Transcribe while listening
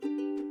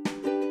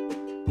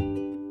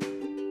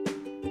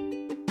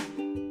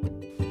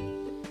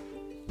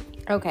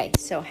Okay,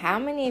 so how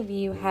many of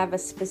you have a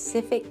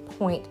specific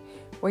point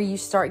where you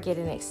start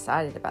getting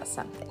excited about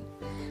something?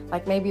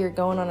 Like maybe you're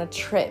going on a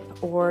trip,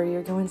 or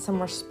you're going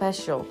somewhere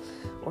special,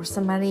 or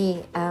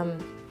somebody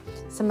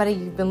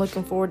you've been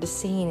looking forward to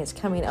seeing is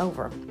coming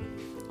over.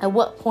 At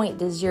what point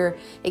does your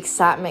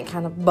excitement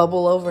kind of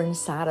bubble over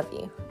inside of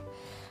you?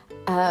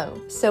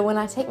 So when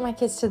I take my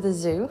kids to the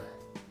zoo,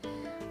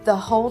 the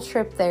whole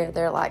trip there,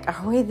 they're like,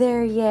 are we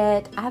there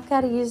yet? I've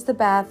got to use the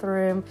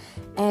bathroom.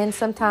 And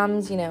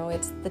sometimes,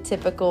 it's the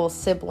typical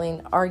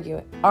sibling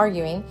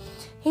arguing.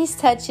 He's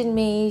touching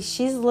me.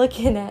 She's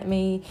looking at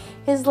me.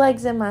 His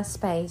leg's in my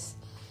space.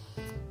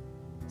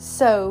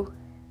 So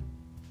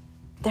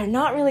they're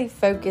not really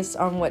focused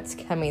on what's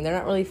coming. They're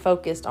not really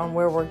focused on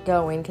where we're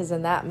going, because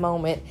in that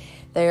moment,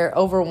 they're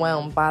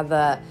overwhelmed by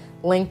the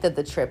length of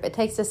the trip. It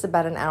takes us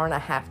about an hour and a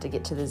half to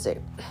get to the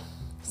zoo.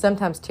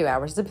 Sometimes 2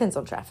 hours, depends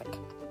on traffic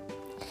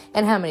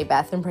and how many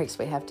bathroom breaks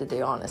we have to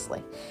do,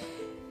 honestly.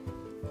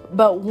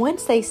 But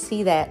once they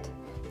see that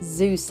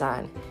zoo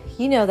sign,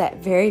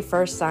 that very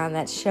first sign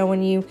that's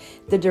showing you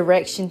the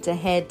direction to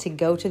head to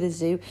go to the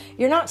zoo.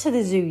 You're not to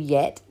the zoo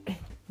yet,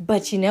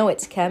 but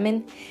it's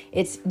coming.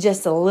 It's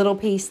just a little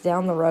piece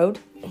down the road.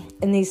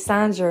 And these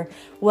signs are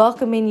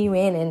welcoming you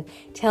in and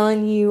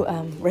telling you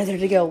whether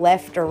to go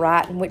left or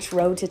right and which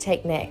road to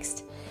take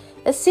next.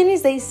 As soon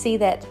as they see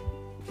that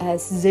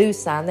zoo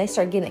sign, they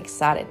start getting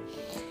excited.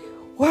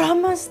 We're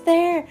almost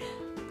there.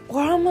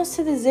 We're almost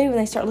to the zoo. And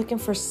they start looking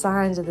for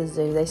signs of the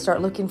zoo. They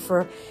start looking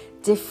for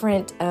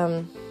different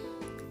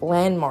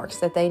landmarks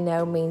that they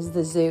know means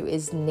the zoo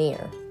is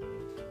near.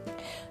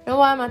 Now,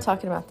 why am I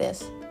talking about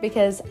this?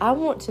 Because I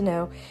want to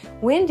know,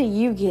 when do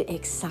you get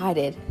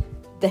excited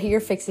that you're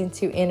fixing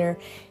to enter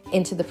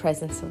into the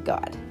presence of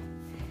God?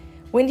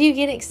 When do you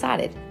get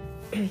excited?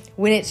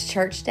 When it's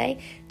church day?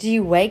 Do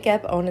you wake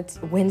up on a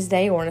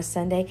Wednesday or on a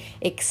Sunday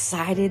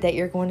excited that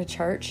you're going to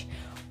church?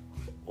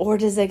 Or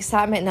does the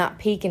excitement not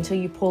peak until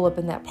you pull up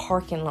in that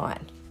parking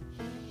lot?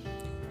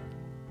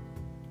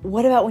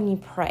 What about when you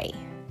pray?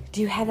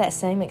 Do you have that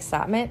same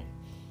excitement?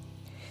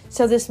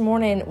 So this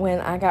morning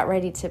when I got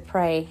ready to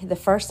pray, the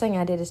first thing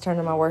I did is turn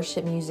on my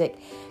worship music,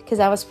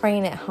 because I was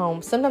praying at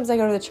home. Sometimes I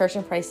go to the church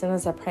and pray.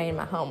 Sometimes I pray in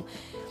my home.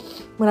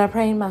 When I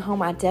pray in my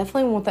home, I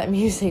definitely want that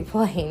music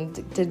playing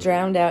to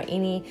drown out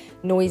any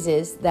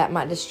noises that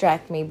might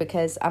distract me,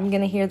 because I'm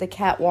going to hear the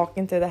cat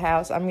walking through the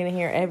house. I'm going to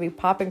hear every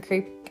pop and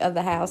creak of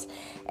the house,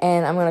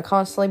 and I'm going to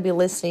constantly be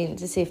listening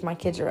to see if my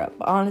kids are up.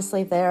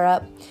 Honestly, if they're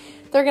up,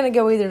 they're going to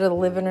go either to the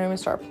living room and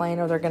start playing,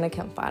 or they're going to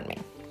come find me.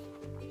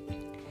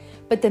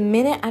 But the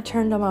minute I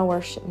turned on my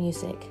worship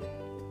music,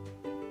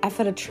 I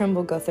felt a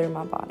tremble go through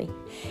my body.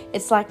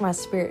 It's like my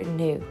spirit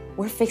knew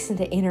we're fixing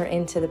to enter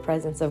into the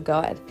presence of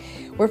God.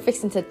 We're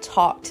fixing to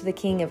talk to the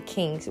King of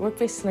Kings. We're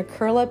fixing to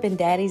curl up in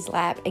Daddy's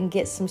lap and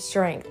get some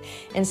strength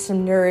and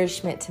some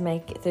nourishment to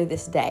make it through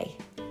this day.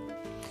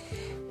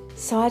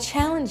 So I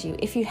challenge you,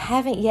 if you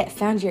haven't yet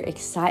found your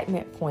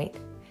excitement point,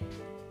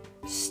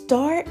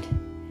 start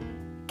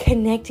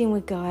connecting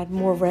with God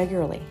more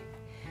regularly.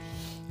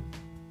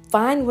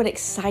 Find what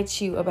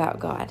excites you about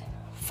God.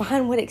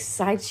 Find what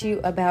excites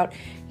you about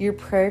your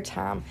prayer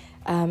time,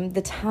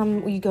 the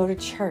time you go to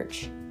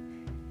church,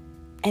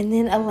 and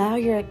then allow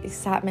your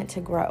excitement to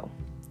grow.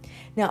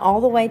 Now, all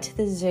the way to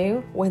the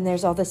zoo, when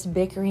there's all this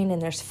bickering and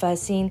there's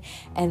fussing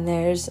and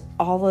there's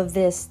all of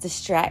this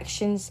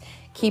distractions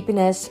keeping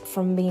us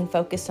from being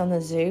focused on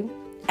the zoo,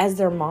 as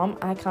their mom,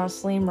 I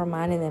constantly am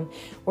reminding them,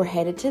 we're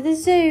headed to the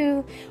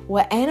zoo.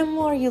 What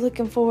animal are you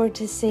looking forward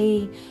to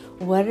see?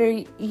 What are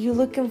you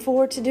looking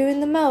forward to doing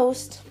the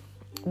most?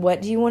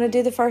 What do you want to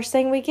do the first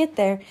thing we get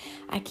there?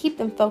 I keep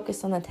them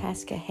focused on the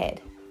task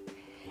ahead.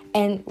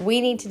 And we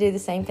need to do the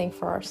same thing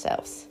for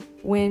ourselves.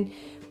 When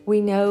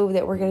we know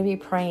that we're going to be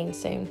praying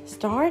soon,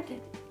 start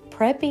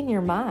prepping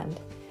your mind.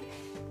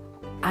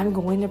 I'm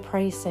going to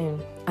pray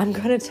soon. I'm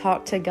going to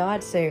talk to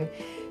God soon.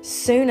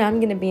 Soon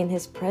I'm going to be in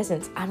His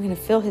presence. I'm going to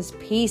feel His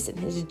peace and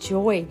His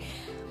joy.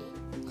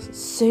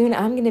 Soon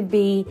I'm going to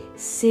be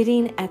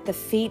sitting at the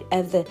feet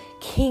of the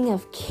King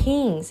of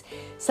Kings,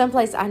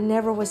 someplace I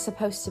never was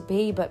supposed to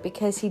be, but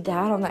because He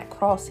died on that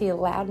cross, He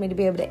allowed me to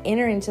be able to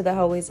enter into the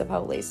holies of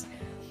holies.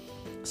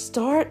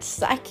 Start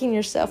psyching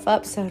yourself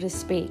up, so to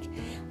speak.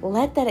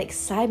 Let that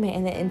excitement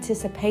and the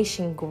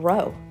anticipation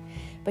grow,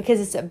 because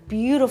it's a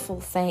beautiful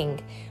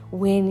thing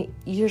when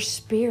your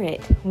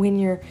spirit, when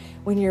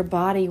your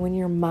body, when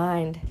your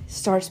mind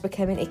starts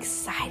becoming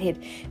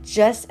excited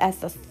just at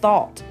the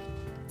thought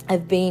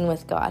of being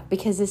with God,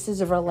 because this is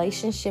a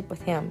relationship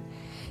with Him.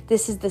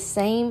 This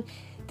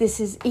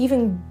is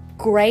even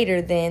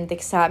greater than the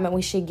excitement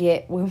we should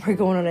get when we're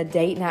going on a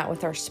date night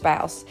with our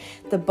spouse.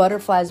 The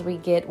butterflies we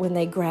get when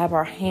they grab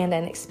our hand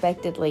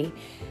unexpectedly.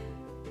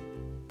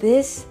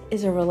 This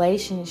is a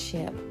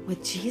relationship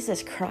with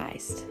Jesus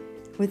Christ,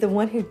 with the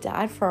one who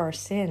died for our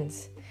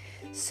sins.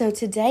 So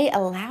today,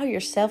 allow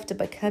yourself to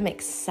become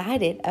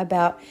excited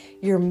about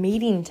your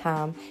meeting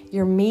time,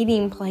 your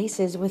meeting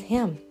places with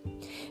Him,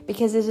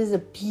 because it is a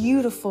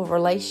beautiful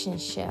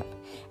relationship,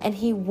 and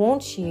He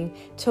wants you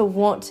to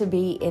want to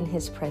be in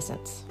His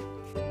presence.